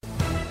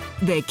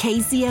The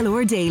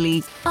KCLR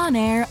Daily, on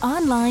air,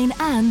 online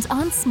and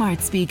on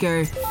smart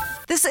speaker.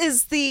 This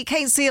is the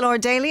KCLR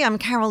Daily. I'm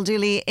Carol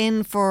Dooley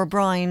in for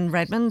Brian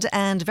Redmond,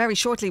 and very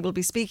shortly we'll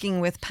be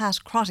speaking with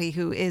Pat Crotty,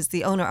 who is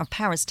the owner of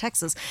Paris,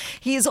 Texas.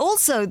 He is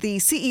also the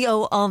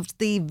CEO of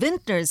the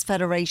Vintners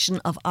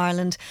Federation of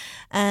Ireland,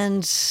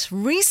 and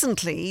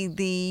recently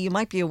you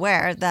might be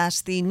aware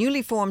that the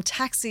newly formed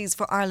Taxis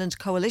for Ireland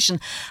coalition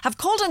have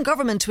called on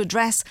government to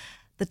address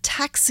the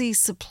taxi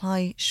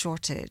supply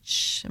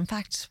shortage. In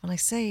fact, when I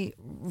say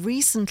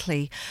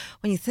recently,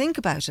 when you think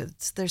about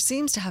it, there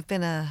seems to have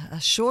been a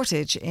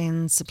shortage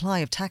in supply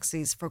of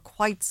taxis for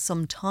quite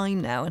some time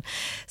now. And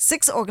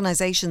 6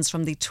 organisations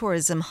from the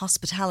tourism,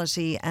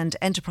 hospitality and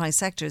enterprise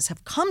sectors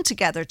have come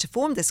together to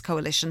form this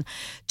coalition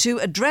to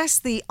address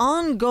the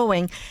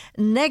ongoing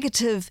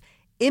negative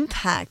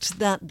impact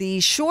that the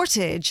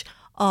shortage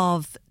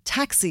of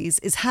taxis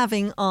is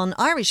having on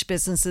Irish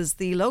businesses,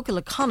 the local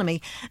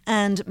economy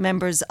and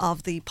members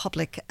of the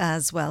public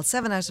as well.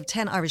 7 out of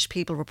 10 Irish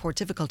people report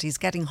difficulties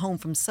getting home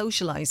from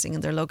socialising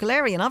in their local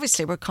area. And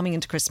obviously we're coming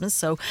into Christmas,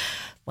 so,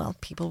 well,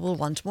 people will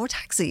want more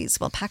taxis.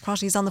 Well, Pat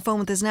Crotty's on the phone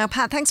with us now.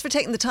 Pat, thanks for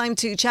taking the time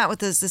to chat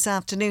with us this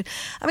afternoon.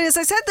 I mean, as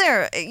I said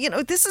there,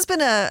 this has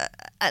been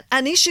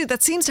an issue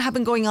that seems to have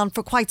been going on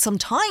for quite some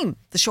time,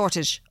 the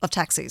shortage of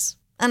taxis.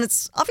 And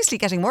it's obviously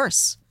getting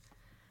worse.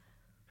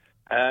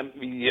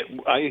 Yeah,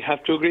 I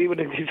have to agree with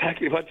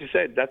exactly what you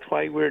said. That's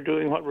why we're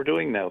doing what we're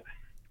doing now.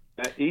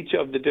 Each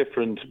of the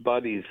different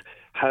bodies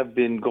have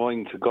been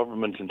going to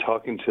government and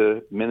talking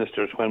to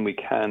ministers when we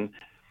can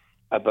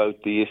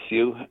about the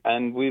issue,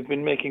 and we've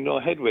been making no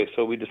headway.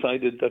 So we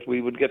decided that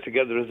we would get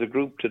together as a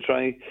group to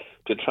try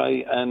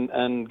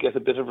and get a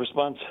bit of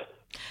response.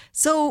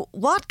 So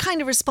what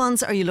kind of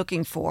response are you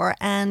looking for,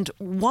 and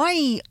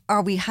why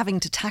are we having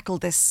to tackle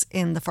this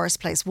in the first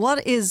place?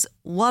 What is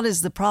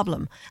the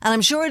problem? And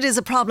I'm sure it is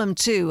a problem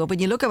too. When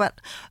you look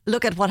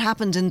at what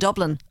happened in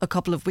Dublin a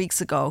couple of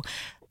weeks ago,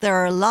 there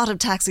are a lot of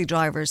taxi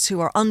drivers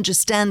who are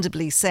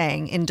understandably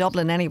saying, in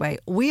Dublin anyway,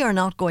 we are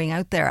not going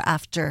out there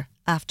after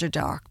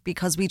dark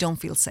because we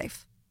don't feel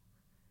safe.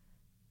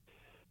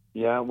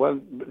 Yeah, well,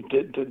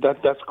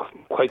 that's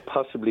quite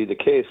possibly the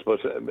case. But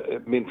I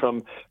mean,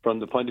 from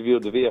the point of view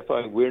of the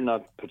VFI, we're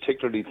not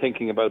particularly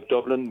thinking about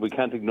Dublin. We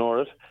can't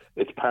ignore it.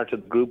 It's part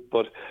of the group.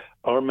 But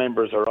our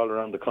members are all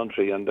around the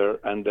country, and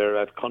they're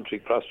at country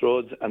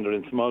crossroads, and they're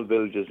in small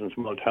villages and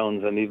small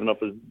towns, and even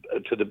up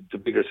to the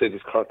bigger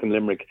cities, Cork and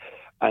Limerick.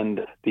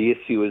 And the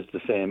issue is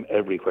the same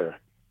everywhere.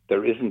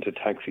 There isn't a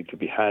taxi to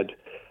be had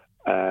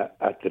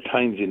at the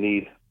times you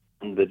need,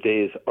 on the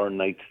days or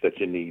nights that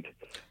you need,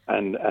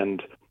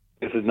 and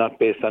this is not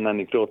based on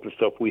anecdotal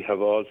stuff. We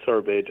have all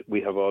surveyed.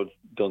 We have all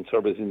done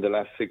surveys in the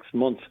last 6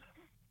 months,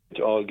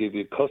 which all give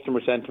you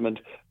customer sentiment,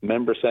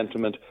 member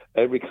sentiment,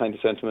 every kind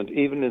of sentiment,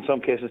 even in some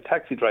cases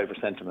taxi driver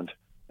sentiment.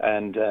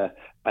 And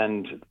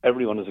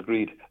everyone has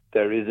agreed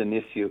there is an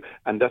issue.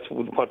 And that's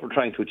what we're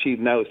trying to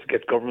achieve now, is to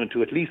get government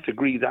to at least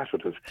agree that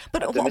with us.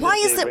 But why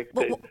is there...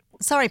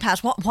 Sorry, Pat,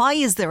 why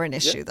is there an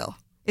issue, though?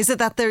 Is it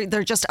that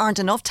there just aren't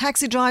enough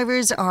taxi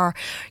drivers, or,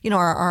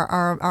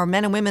 are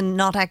men and women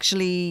not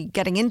actually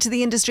getting into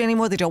the industry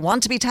anymore? They don't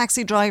want to be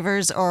taxi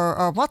drivers,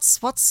 or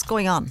what's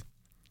going on?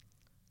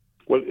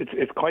 Well,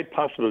 it's quite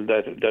possible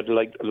that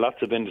like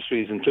lots of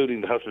industries,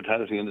 including the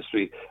hospitality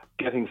industry,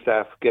 getting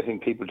staff, getting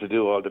people to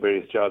do all the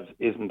various jobs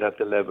isn't at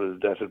the level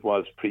that it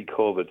was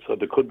pre-COVID. So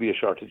there could be a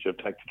shortage of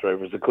taxi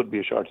drivers, there could be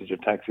a shortage of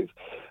taxis.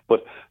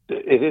 But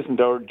it isn't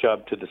our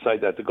job to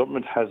decide that. The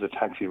government has a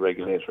taxi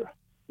regulator.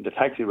 The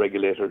taxi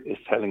regulator is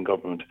telling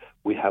government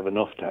we have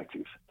enough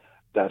taxis,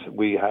 that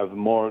we have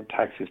more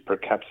taxis per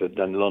capita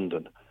than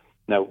London.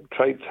 Now,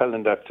 try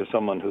telling that to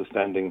someone who's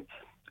standing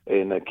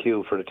in a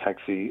queue for a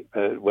taxi,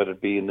 whether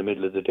it be in the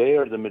middle of the day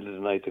or the middle of the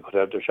night. They could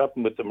have their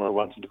shopping with them, or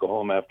wanting to go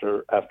home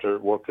after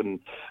working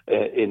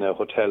in a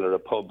hotel or a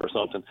pub or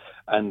something,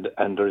 and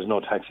there is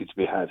no taxi to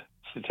be had.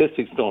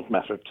 Statistics don't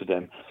matter to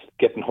them.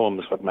 Getting home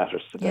is what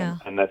matters to them. Yeah.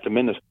 And at the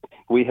minute,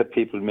 we have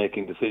people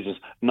making decisions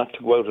not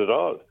to go out at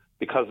all,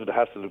 because of the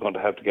hassle they're going to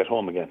have to get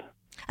home again.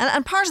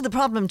 And part of the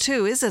problem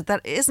too, isn't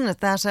it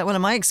that, well,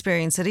 in my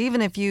experience, that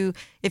even if you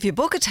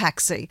book a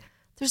taxi,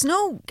 there's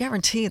no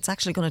guarantee it's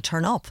actually going to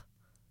turn up.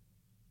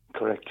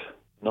 Correct.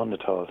 None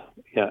at all.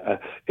 Yeah,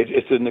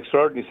 it's an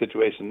extraordinary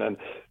situation, and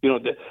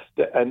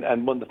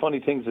and one of the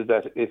funny things is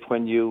that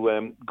when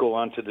you go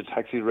onto the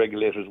taxi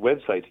regulator's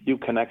website, you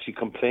can actually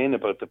complain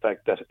about the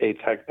fact that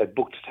a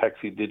booked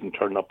taxi didn't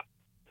turn up.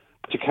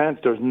 But you can't.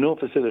 There's no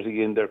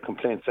facility in their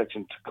complaint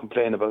section to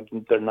complain about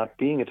there not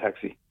being a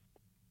taxi,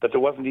 that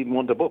there wasn't even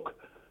one to book.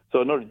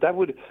 So in order, that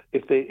would,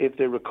 if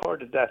they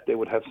recorded that, they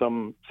would have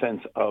some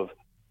sense of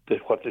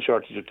what the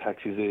shortage of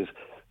taxis is.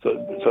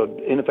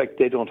 So in effect,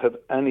 they don't have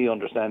any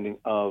understanding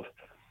of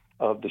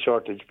the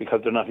shortage,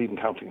 because they're not even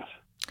counting it.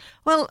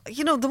 Well,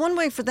 the one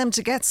way for them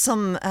to get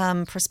some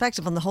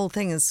perspective on the whole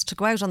thing is to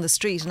go out on the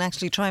street and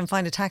actually try and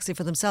find a taxi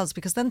for themselves,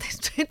 because then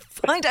they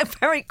find out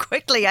very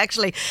quickly,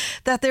 actually,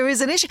 that there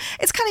is an issue.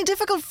 It's kind of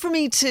difficult for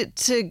me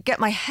to get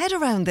my head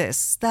around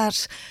this,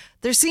 that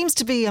there seems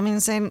to be,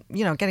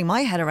 getting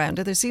my head around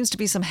it, there seems to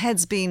be some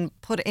heads being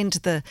put into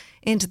the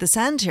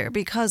sand here,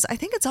 because I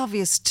think it's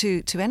obvious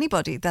to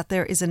anybody that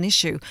there is an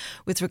issue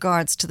with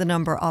regards to the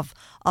number of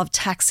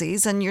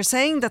taxis. And you're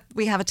saying that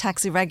we have a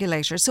taxi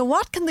regulator. So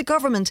what can the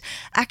government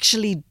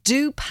actually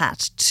do,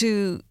 Pat,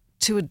 to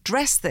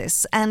address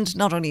this, and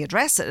not only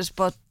address it,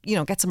 but,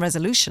 get some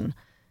resolution?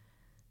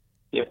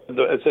 Yeah,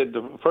 I said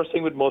the first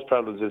thing with most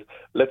problems is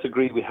let's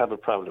agree we have a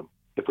problem.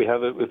 If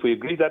we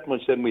agree that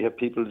much, then we have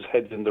people's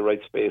heads in the right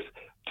space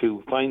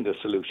to find a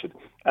solution.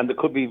 And there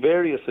could be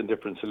various and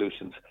different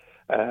solutions.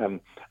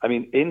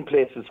 In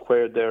places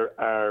where there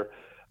are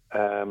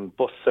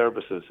bus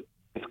services,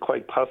 it's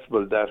quite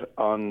possible that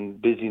on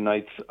busy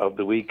nights of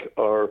the week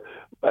or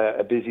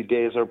busy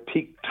days or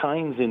peak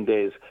times in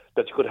days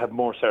that you could have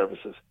more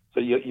services. So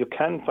you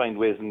can find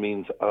ways and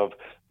means of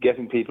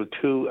getting people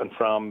to and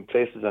from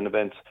places and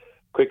events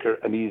quicker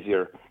and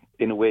easier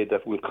in a way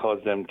that will cause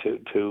them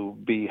to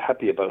be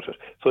happy about it.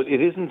 So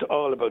it isn't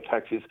all about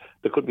taxis.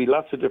 There could be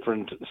lots of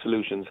different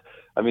solutions.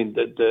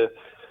 It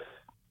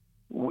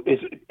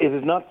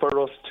is not for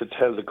us to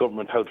tell the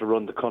government how to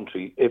run the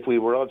country. If we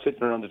were all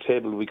sitting around the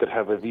table, we could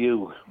have a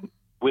view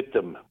with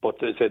them. But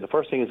they say the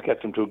first thing is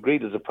get them to agree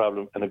there's a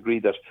problem and agree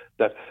that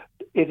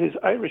it is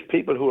Irish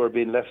people who are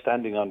being left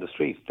standing on the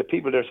street, the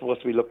people they're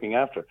supposed to be looking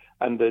after.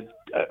 And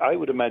I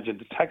would imagine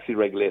the taxi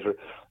regulator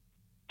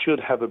should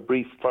have a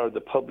brief for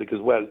the public as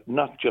well,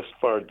 not just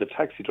for the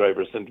taxi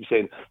drivers, and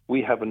saying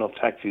we have enough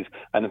taxis.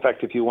 And in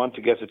fact, if you want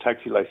to get a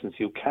taxi license,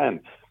 you can.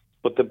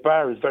 But the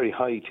bar is very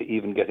high to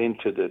even get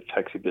into the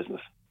taxi business.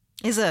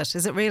 Is it?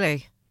 Is it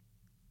really?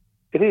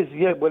 It is,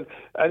 yeah. Well,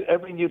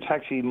 every new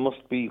taxi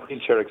must be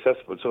wheelchair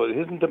accessible. So it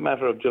isn't a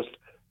matter of just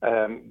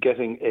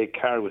getting a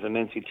car with an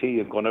NCT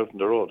and going out on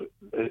the road.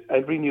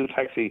 Every new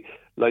taxi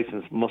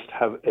license must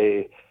have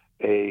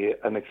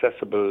an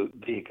accessible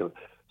vehicle.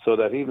 So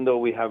that even though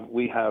we have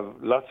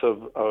lots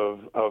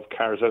of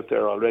cars out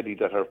there already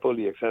that are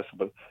fully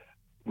accessible,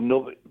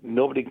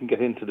 nobody can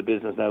get into the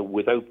business now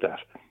without that.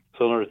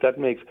 So in other words, that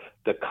makes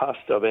the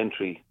cost of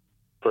entry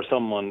for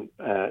someone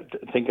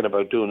thinking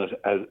about doing it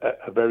as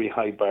a very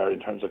high bar in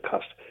terms of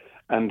cost.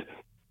 And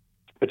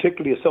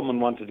particularly if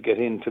someone wanted to get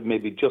in to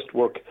maybe just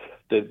work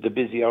the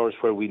busy hours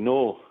where we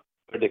know,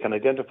 where they can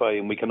identify,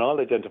 and we can all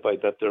identify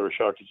that there are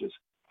shortages,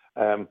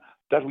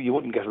 that you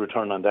wouldn't get a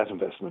return on that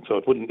investment. So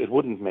it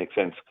wouldn't make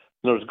sense.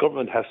 In other words,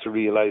 government has to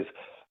realise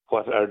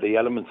what are the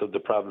elements of the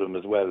problem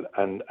as well,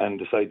 and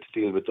decide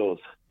to deal with those.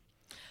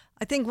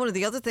 I think one of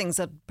the other things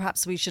that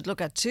perhaps we should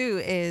look at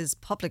too is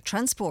public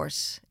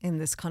transport in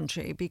this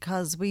country,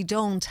 because we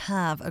don't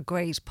have a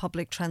great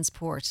public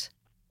transport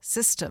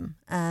system.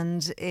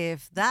 And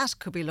if that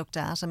could be looked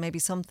at and maybe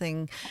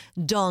something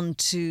done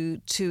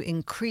to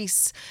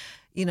increase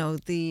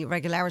the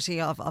regularity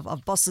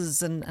of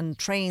buses and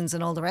trains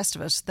and all the rest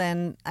of it,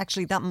 then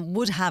actually that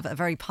would have a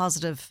very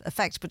positive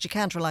effect. But you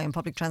can't rely on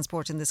public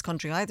transport in this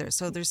country either.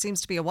 So there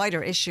seems to be a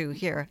wider issue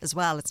here as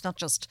well. It's not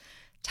just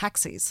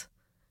taxis,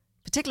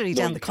 particularly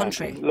down the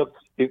country. Look,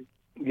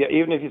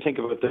 even if you think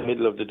about the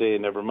middle of the day,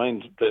 never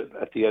mind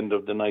at the end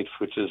of the night,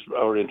 which is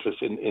our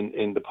interest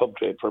in the pub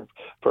trade,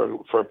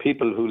 for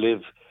people who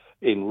live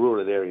in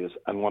rural areas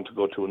and want to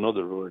go to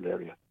another rural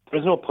area.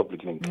 There's no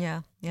public link.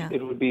 Yeah.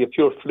 It would be a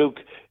pure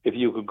fluke if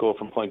you could go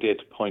from point A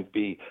to point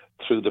B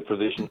through the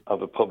provision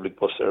of a public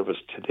bus service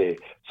today.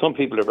 Some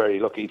people are very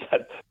lucky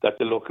that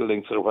the local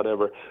links or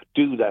whatever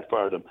do that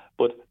for them,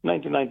 but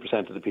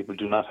 99% of the people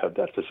do not have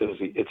that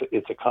facility.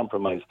 It's a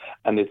compromise,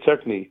 and it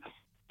certainly,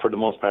 for the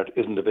most part,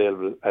 isn't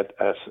available at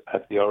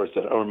the hours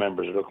that our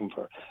members are looking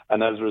for.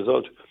 And as a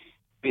result,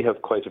 we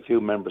have quite a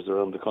few members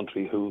around the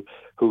country who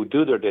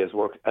do their day's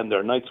work and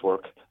their night's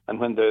work, and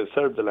when they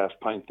serve the last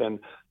pint, then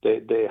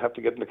they have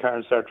to get in the car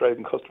and start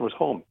driving customers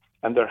home.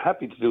 And they're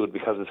happy to do it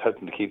because it's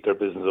helping to keep their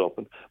business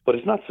open, but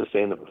it's not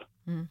sustainable.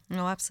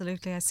 No,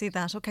 absolutely. I see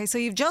that. Okay, so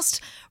you've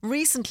just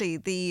recently,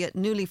 the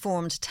newly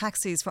formed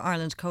Taxis for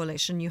Ireland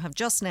Coalition, you have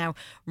just now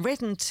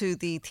written to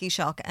the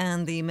Taoiseach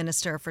and the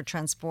Minister for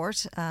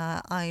Transport.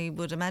 I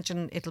would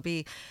imagine it'll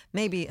be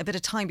maybe a bit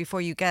of time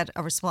before you get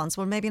a response.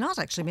 Well, maybe not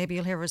actually. Maybe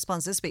you'll hear a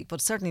response this week, but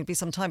certainly it'll be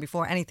some time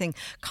before anything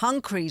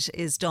concrete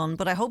is done.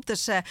 But I hope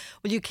that,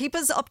 will you keep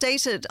us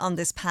updated on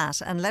this,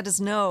 Pat, and let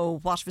us know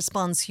what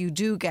response you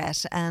do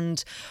get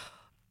and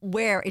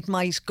where it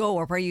might go,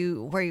 or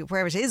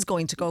where it is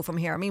going to go from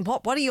here. I mean,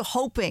 what are you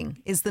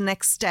hoping is the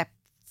next step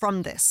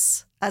from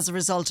this as a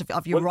result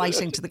of your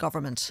writing to the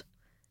government?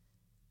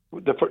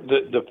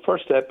 The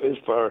first step is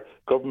for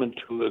government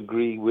to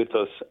agree with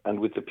us and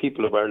with the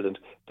people of Ireland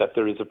that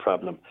there is a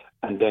problem,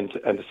 and then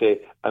to say,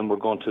 and we're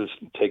going to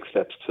take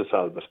steps to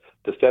solve it.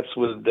 The steps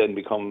will then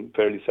become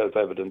fairly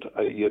self-evident.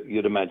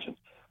 You'd imagine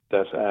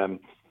that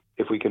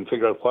if we can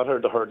figure out what are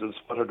the hurdles,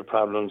 what are the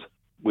problems,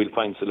 we'll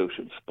find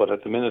solutions. But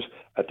at the minute,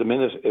 at the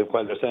minute,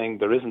 while they're saying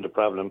there isn't a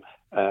problem,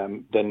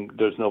 then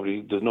there's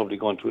nobody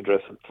going to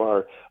address it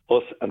for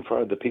us and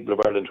for the people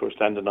of Ireland who are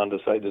standing on the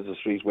side of the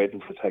street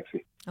waiting for a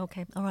taxi.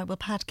 OK, all right. Well,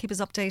 Pat, keep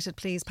us updated,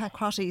 please. Pat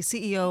Crotty,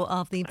 CEO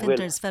of the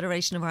Vintners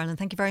Federation of Ireland.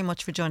 Thank you very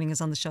much for joining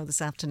us on the show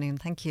this afternoon.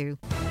 Thank you.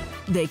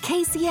 The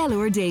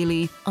KCLR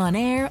Daily, on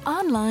air,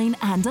 online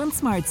and on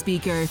smart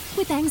speaker.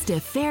 With thanks to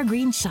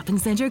Fairgreen Shopping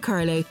Centre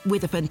Carlow,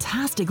 with a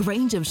fantastic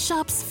range of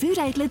shops, food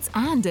outlets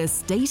and a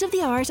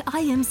state-of-the-art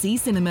IMC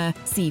cinema.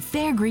 See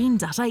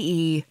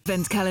fairgreen.ie.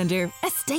 Event calendar, a state